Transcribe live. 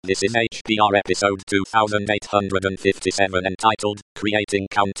This is HPR episode 2857 entitled, Creating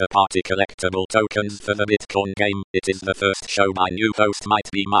CounterParty Collectible Tokens for the Bitcorn Game. It is the first show. My new host might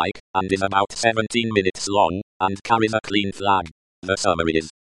be Mike, and is about 17 minutes long, and carries a clean flag. The summary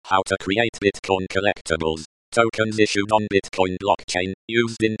is, how to create Bitcoin collectibles, tokens issued on Bitcoin blockchain,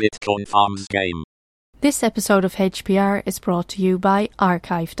 used in Bitcoin Farms game. This episode of HPR is brought to you by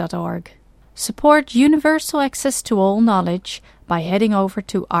archive.org. Support universal access to all knowledge by heading over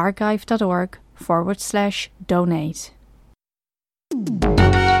to archive.org/donate.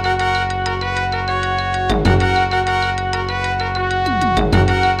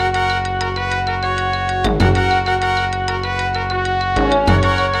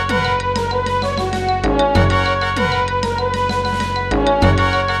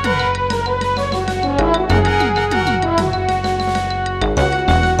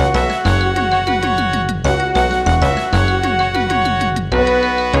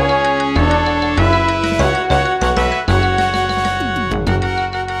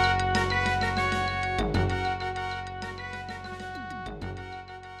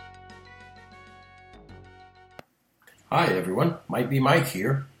 Hi everyone, Might Be Mike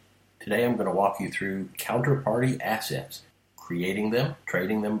here. Today I'm going to walk you through counterparty assets, creating them,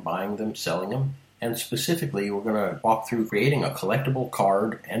 trading them, buying them, selling them, and specifically we're going to walk through creating a collectible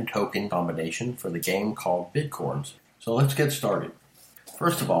card and token combination for the game called Bitcorns. So let's get started.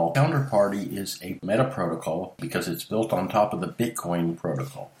 First of all, counterparty is a meta protocol because it's built on top of the Bitcoin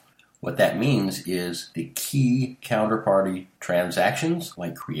protocol. What that means is the key counterparty transactions,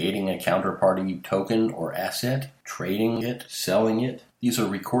 like creating a counterparty token or asset, trading it, selling it, these are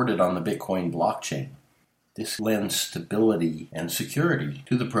recorded on the Bitcoin blockchain. This lends stability and security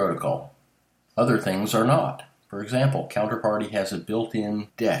to the protocol. Other things are not. For example, counterparty has a built-in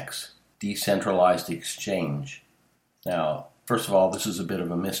DEX, decentralized exchange. Now, first of all, this is a bit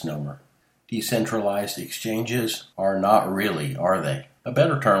of a misnomer. Decentralized exchanges are not really, are they? A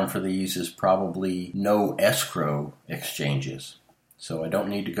better term for these is probably no escrow exchanges. So I don't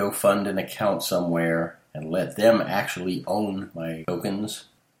need to go fund an account somewhere and let them actually own my tokens.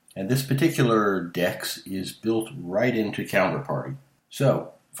 And this particular DEX is built right into counterparty.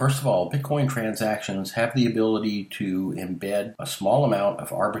 So, first of all, Bitcoin transactions have the ability to embed a small amount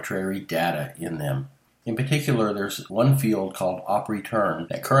of arbitrary data in them. In particular, there's one field called op-return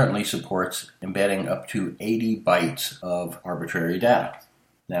that currently supports embedding up to 80 bytes of arbitrary data.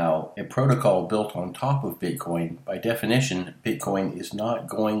 Now, a protocol built on top of Bitcoin, by definition, Bitcoin is not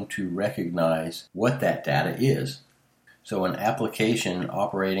going to recognize what that data is. So an application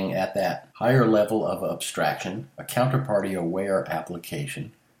operating at that higher level of abstraction, a counterparty-aware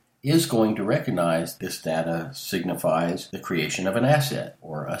application, is going to recognize this data signifies the creation of an asset,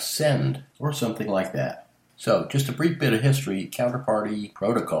 or a send, or something like that. So, just a brief bit of history, Counterparty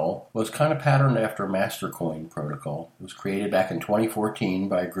Protocol was kind of patterned after Mastercoin Protocol. It was created back in 2014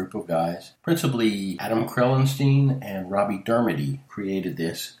 by a group of guys. Principally, Adam Krellenstein and Robbie Dermody created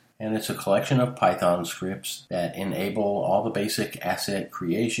this, and it's a collection of Python scripts that enable all the basic asset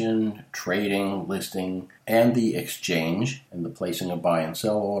creation, trading, listing, and the exchange, and the placing of buy and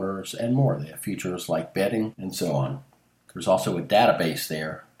sell orders, and more. They have features like betting, and so on. There's also a database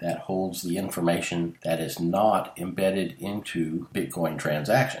there that holds the information that is not embedded into Bitcoin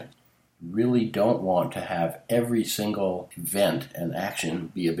transactions. You really don't want to have every single event and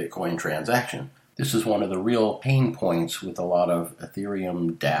action be a Bitcoin transaction. This is one of the real pain points with a lot of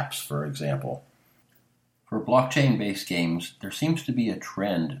Ethereum dApps, for example. For blockchain-based games, there seems to be a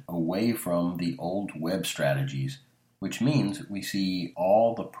trend away from the old web strategies, which means we see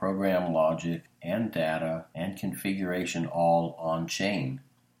all the program logic and data and configuration all on-chain.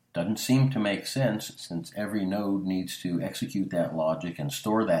 Doesn't seem to make sense since every node needs to execute that logic and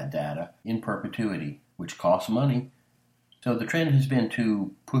store that data in perpetuity, which costs money. So the trend has been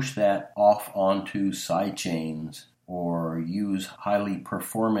to push that off onto sidechains or use highly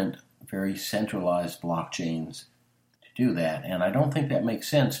performant, very centralized blockchains to do that. And I don't think that makes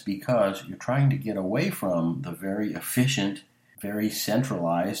sense because you're trying to get away from the very efficient, very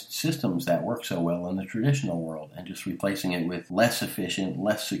centralized systems that work so well in the traditional world and just replacing it with less efficient,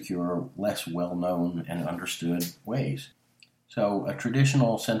 less secure, less well-known and understood ways. So a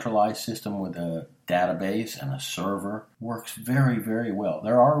traditional centralized system with a database and a server works very, very well.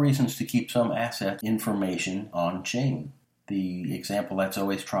 There are reasons to keep some asset information on-chain. The example that's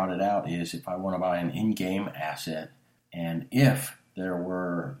always trotted out is if I want to buy an in-game asset, and if there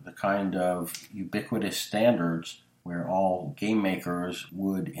were the kind of ubiquitous standards where all game makers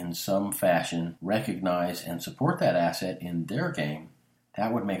would in some fashion recognize and support that asset in their game,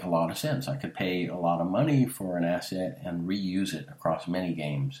 that would make a lot of sense. I could pay a lot of money for an asset and reuse it across many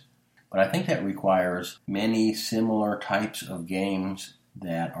games. But I think that requires many similar types of games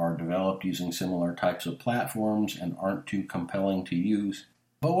that are developed using similar types of platforms and aren't too compelling to use.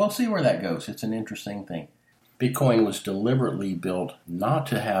 But we'll see where that goes. It's an interesting thing. Bitcoin was deliberately built not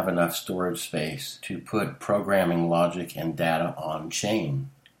to have enough storage space to put programming logic and data on chain.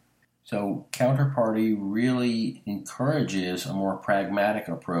 So CounterParty really encourages a more pragmatic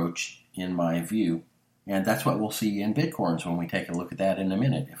approach, in my view. And that's what we'll see in Bitcoins when we take a look at that in a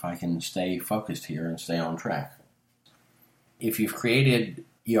minute, if I can stay focused here and stay on track. If you've created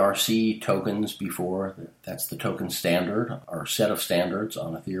ERC tokens before, that's the token standard, or set of standards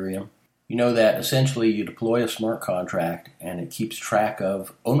on Ethereum, you know that essentially you deploy a smart contract and it keeps track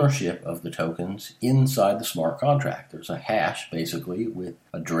of ownership of the tokens inside the smart contract. There's a hash, basically, with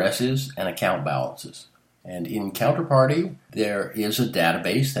addresses and account balances. And in CounterParty, there is a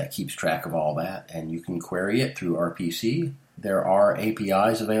database that keeps track of all that, and you can query it through RPC. There are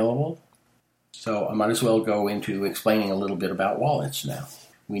APIs available. So I might as well go into explaining a little bit about wallets now.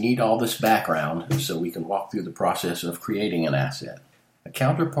 We need all this background so we can walk through the process of creating an asset. A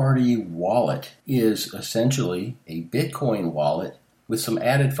CounterParty wallet is essentially a Bitcoin wallet with some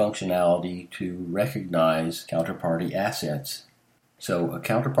added functionality to recognize counterparty assets. So a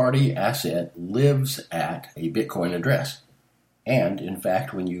counterparty asset lives at a Bitcoin address. And in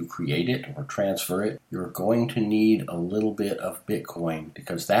fact, when you create it or transfer it, you're going to need a little bit of Bitcoin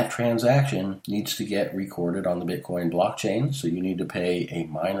because that transaction needs to get recorded on the Bitcoin blockchain. So you need to pay a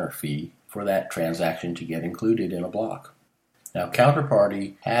miner fee for that transaction to get included in a block. Now,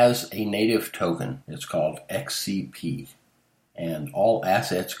 CounterParty has a native token. It's called XCP. And all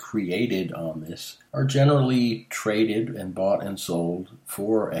assets created on this are generally traded and bought and sold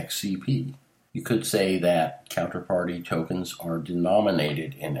for XCP. You could say that CounterParty tokens are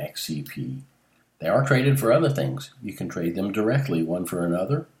denominated in XCP. They are traded for other things. You can trade them directly one for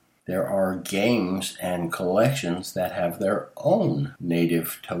another. There are games and collections that have their own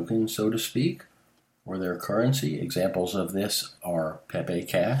native token, so to speak, or their currency. Examples of this are Pepe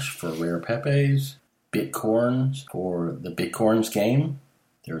Cash for rare Pepes, Bitcorns for the Bitcorns game.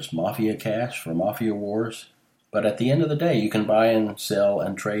 There's Mafia Cash for Mafia Wars. But at the end of the day, you can buy and sell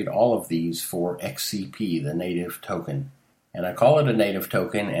and trade all of these for XCP, the native token. And I call it a native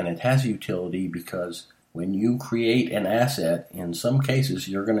token, and it has utility because when you create an asset, in some cases,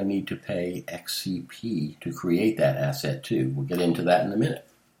 you're going to need to pay XCP to create that asset too. We'll get into that in a minute.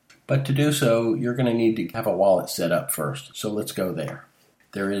 But to do so, you're going to need to have a wallet set up first. So let's go there.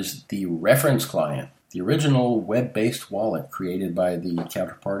 There is the reference client, the original web-based wallet created by the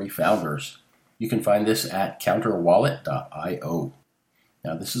CounterParty founders. You can find this at counterwallet.io.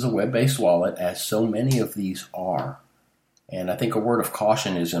 Now, this is a web-based wallet, as so many of these are. And I think a word of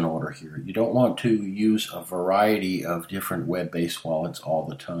caution is in order here. You don't want to use a variety of different web-based wallets all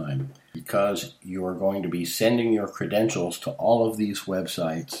the time because you are going to be sending your credentials to all of these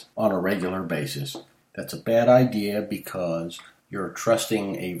websites on a regular basis. That's a bad idea because you're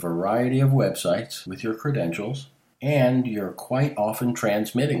trusting a variety of websites with your credentials, and you're quite often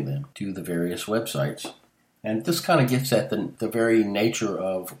transmitting them to the various websites. And this kind of gets at the very nature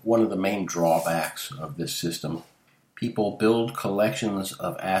of one of the main drawbacks of this system. People build collections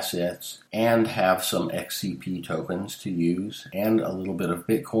of assets and have some XCP tokens to use and a little bit of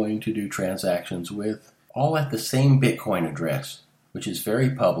Bitcoin to do transactions with, all at the same Bitcoin address, which is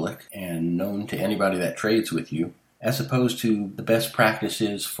very public and known to anybody that trades with you, as opposed to the best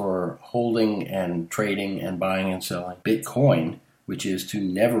practices for holding and trading and buying and selling Bitcoin, which is to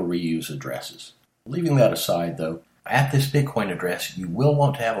never reuse addresses. Leaving that aside, though, at this Bitcoin address, you will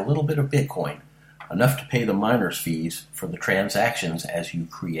want to have a little bit of Bitcoin, enough to pay the miner's fees for the transactions as you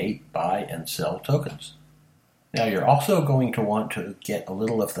create, buy, and sell tokens. Now, you're also going to want to get a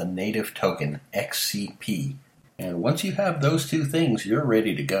little of the native token, XCP. And once you have those two things, you're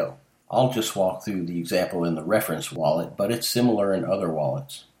ready to go. I'll just walk through the example in the reference wallet, but it's similar in other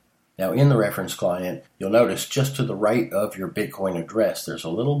wallets. Now, in the reference client, you'll notice just to the right of your Bitcoin address, there's a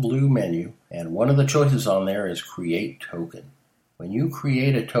little blue menu, and one of the choices on there is Create Token. When you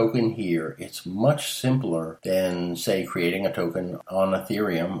create a token here, it's much simpler than, say, creating a token on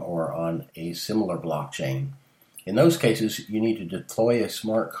Ethereum or on a similar blockchain. In those cases, you need to deploy a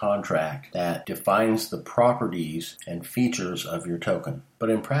smart contract that defines the properties and features of your token.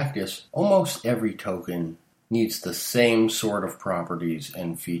 But in practice, almost every token needs the same sort of properties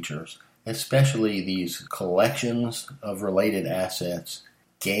and features, especially these collections of related assets,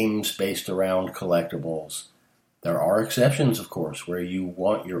 games based around collectibles. There are exceptions, of course, where you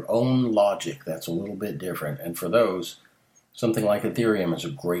want your own logic that's a little bit different, and for those, Something like Ethereum is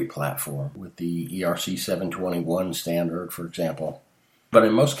a great platform with the ERC721 standard, for example. But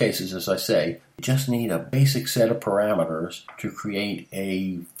in most cases, as I say, you just need a basic set of parameters to create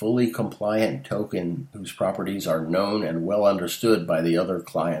a fully compliant token whose properties are known and well understood by the other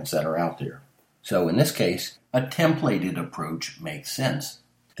clients that are out there. So in this case, a templated approach makes sense.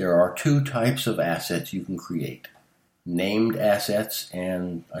 There are two types of assets you can create: named assets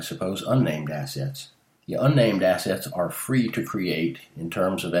and, I suppose, unnamed assets. The unnamed assets are free to create in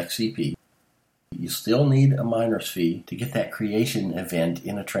terms of XCP. You still need a miner's fee to get that creation event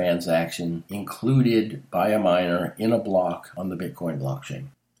in a transaction included by a miner in a block on the Bitcoin blockchain.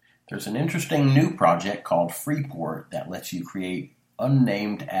 There's an interesting new project called Freeport that lets you create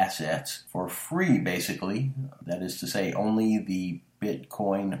unnamed assets for free, basically. That is to say, only the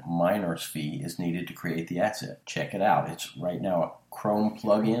Bitcoin miner's fee is needed to create the asset. Check it out. It's right now a Chrome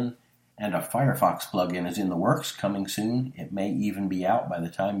plugin, and a Firefox plugin is in the works, coming soon. It may even be out by the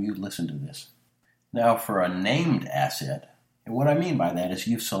time you listen to this. Now for a named asset, and what I mean by that is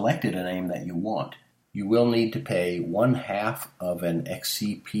you've selected a name that you want. You will need to pay 1/2 of an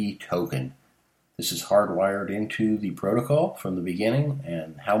XCP token. This is hardwired into the protocol from the beginning,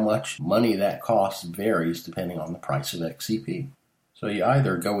 and how much money that costs varies depending on the price of XCP. So you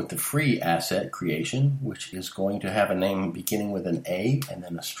either go with the free asset creation, which is going to have a name beginning with an A and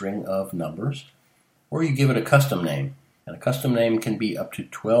then a string of numbers, or you give it a custom name. And a custom name can be up to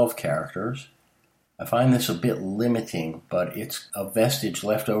 12 characters. I find this a bit limiting, but it's a vestige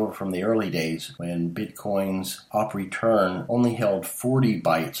left over from the early days when Bitcoin's op return only held 40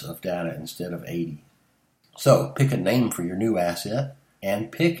 bytes of data instead of 80. So pick a name for your new asset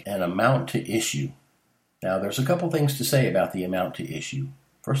and pick an amount to issue. Now, there's a couple things to say about the amount to issue.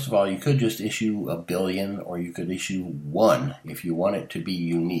 First of all, you could just issue 1 billion, or you could issue 1 if you want it to be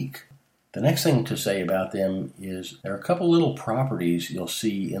unique. The next thing to say about them is there are a couple little properties you'll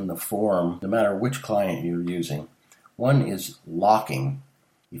see in the form, no matter which client you're using. One is locking.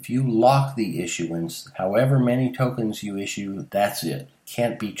 If you lock the issuance, however many tokens you issue, that's it.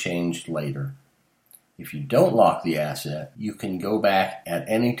 Can't be changed later. If you don't lock the asset, you can go back at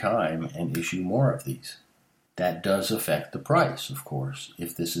any time and issue more of these. That does affect the price, of course,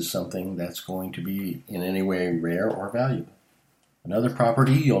 if this is something that's going to be in any way rare or valuable. Another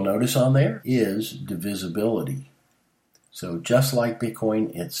property you'll notice on there is divisibility. So just like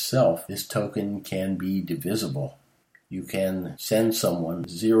Bitcoin itself, this token can be divisible. You can send someone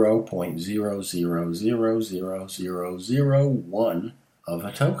 0.00000001 of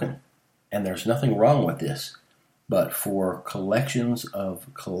a token. And there's nothing wrong with this. But for collections of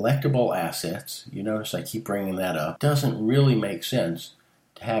collectible assets, you notice I keep bringing that up, it doesn't really make sense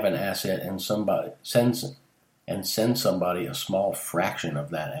to have an asset and send somebody a small fraction of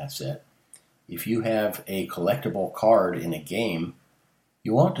that asset. If you have a collectible card in a game,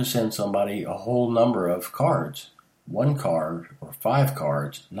 you want to send somebody a whole number of cards. 1 card or 5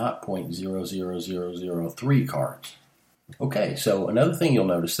 cards, not 0.00003 cards. Okay, so another thing you'll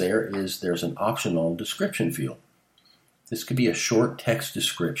notice there's an optional description field. This could be a short text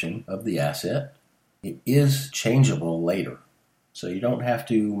description of the asset. It is changeable later, so you don't have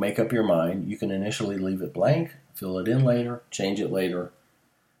to make up your mind. You can initially leave it blank, fill it in later, change it later.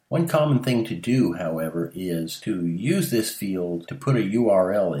 One common thing to do, however, is to use this field to put a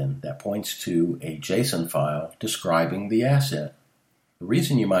URL in that points to a JSON file describing the asset. The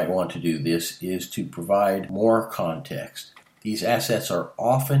reason you might want to do this is to provide more context. These assets are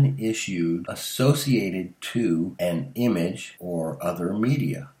often issued associated to an image or other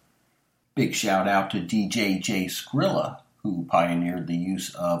media. Big shout out to DJ J Skrilla, who pioneered the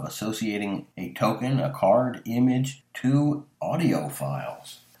use of associating a token, a card, image to audio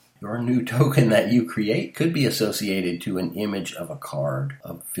files. Your new token that you create could be associated to an image of a card,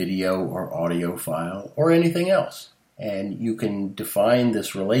 a video or audio file, or anything else. And you can define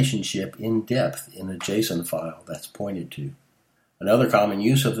this relationship in depth in a JSON file that's pointed to. Another common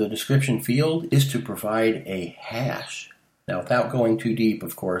use of the description field is to provide a hash. Now, without going too deep,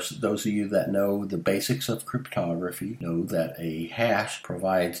 of course, those of you that know the basics of cryptography know that a hash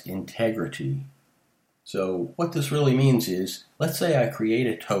provides integrity. So what this really means is, let's say I create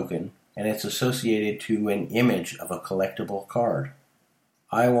a token and it's associated to an image of a collectible card.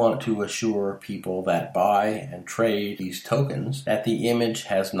 I want to assure people that buy and trade these tokens that the image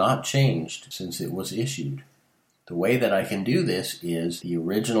has not changed since it was issued. The way that I can do this is the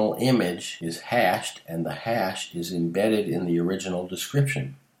original image is hashed and the hash is embedded in the original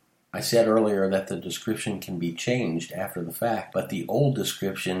description. I said earlier that the description can be changed after the fact, but the old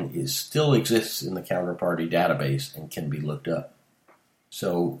description still exists in the CounterParty database and can be looked up.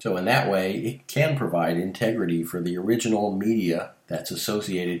 So in that way, it can provide integrity for the original media that's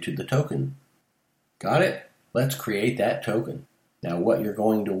associated to the token. Got it? Let's create that token. Now what you're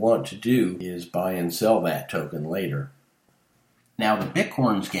going to want to do is buy and sell that token later. Now the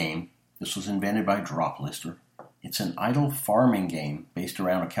Bitcorns game, this was invented by Droplister. It's an idle farming game based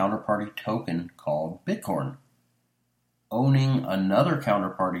around a counterparty token called Bitcorn. Owning another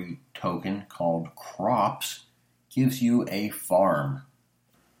counterparty token called Crops gives you a farm.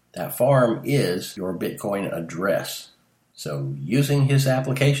 That farm is your Bitcoin address. So using his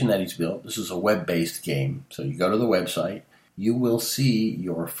application that he's built, this is a web-based game. So you go to the website, you will see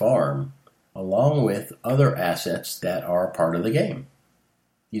your farm along with other assets that are part of the game.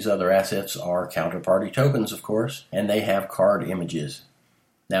 These other assets are counterparty tokens, of course, and they have card images.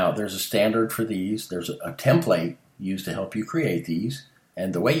 Now, there's a standard for these. There's a template used to help you create these.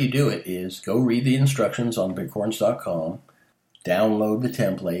 And the way you do it is go read the instructions on bitcorns.com, download the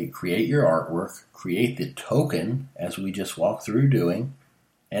template, create your artwork, create the token, as we just walked through doing,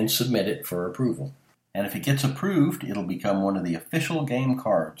 and submit it for approval. And if it gets approved, it'll become one of the official game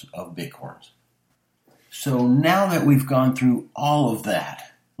cards of Bitcorns. So now that we've gone through all of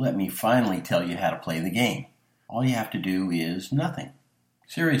that, let me finally tell you how to play the game. All you have to do is nothing.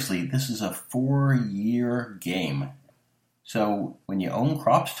 Seriously, this is a 4-year game. So when you own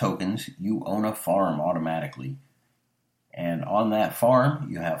Crops tokens, you own a farm automatically. And on that farm,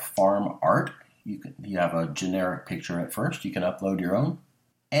 you have farm art. You have a generic picture at first. You can upload your own.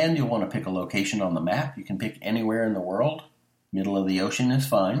 And you'll want to pick a location on the map. You can pick anywhere in the world. Middle of the ocean is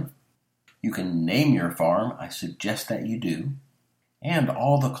fine. You can name your farm. I suggest that you do. And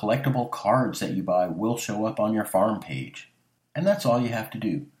all the collectible cards that you buy will show up on your farm page. And that's all you have to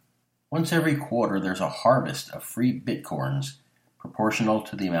do. Once every quarter, there's a harvest of free Bitcorns, proportional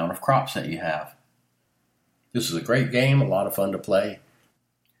to the amount of crops that you have. This is a great game, a lot of fun to play.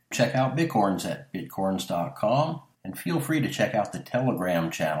 Check out Bitcorns at bitcorns.com, and feel free to check out the Telegram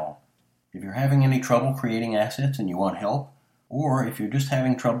channel. If you're having any trouble creating assets and you want help, or if you're just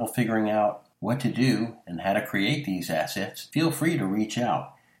having trouble figuring out what to do and how to create these assets, feel free to reach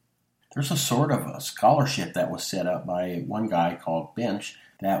out. There's a sort of a scholarship that was set up by one guy called Bench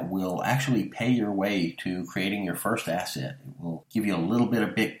that will actually pay your way to creating your first asset. It will give you a little bit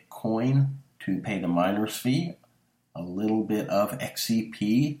of Bitcoin to pay the miner's fee, a little bit of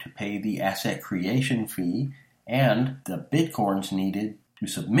XCP to pay the asset creation fee, and the Bitcoins needed to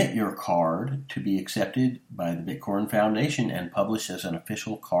submit your card to be accepted by the Bitcoin Foundation and published as an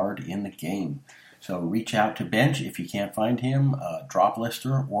official card in the game. So reach out to Bench if you can't find him,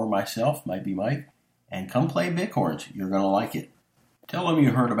 Droplister, or myself, might be Mike, and come play Bitcorns. You're going to like it. Tell them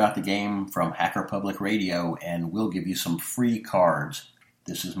you heard about the game from Hacker Public Radio, and we'll give you some free cards.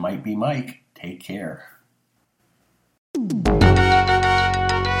 This is Might Be Mike. Take care.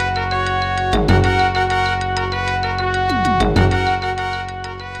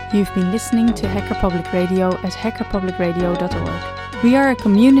 You've been listening to Hacker Public Radio at hackerpublicradio.org. We are a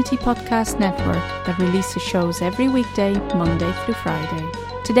community podcast network that releases shows every weekday, Monday through Friday.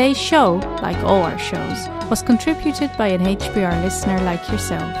 Today's show, like all our shows, was contributed by an HPR listener like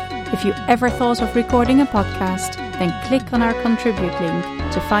yourself. If you ever thought of recording a podcast, then click on our contribute link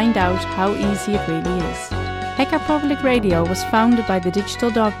to find out how easy it really is. Hacker Public Radio was founded by the Digital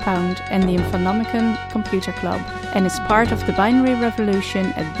Dog Pound and the Infonomicon Computer Club and is part of the binary revolution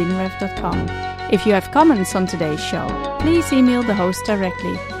at binrev.com. If you have comments on today's show, please email the host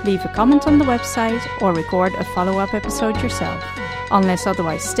directly, leave a comment on the website, or record a follow-up episode yourself. Unless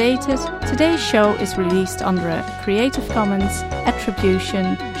otherwise stated, today's show is released under a Creative Commons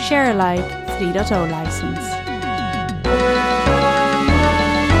Attribution Share Alike 3.0 license.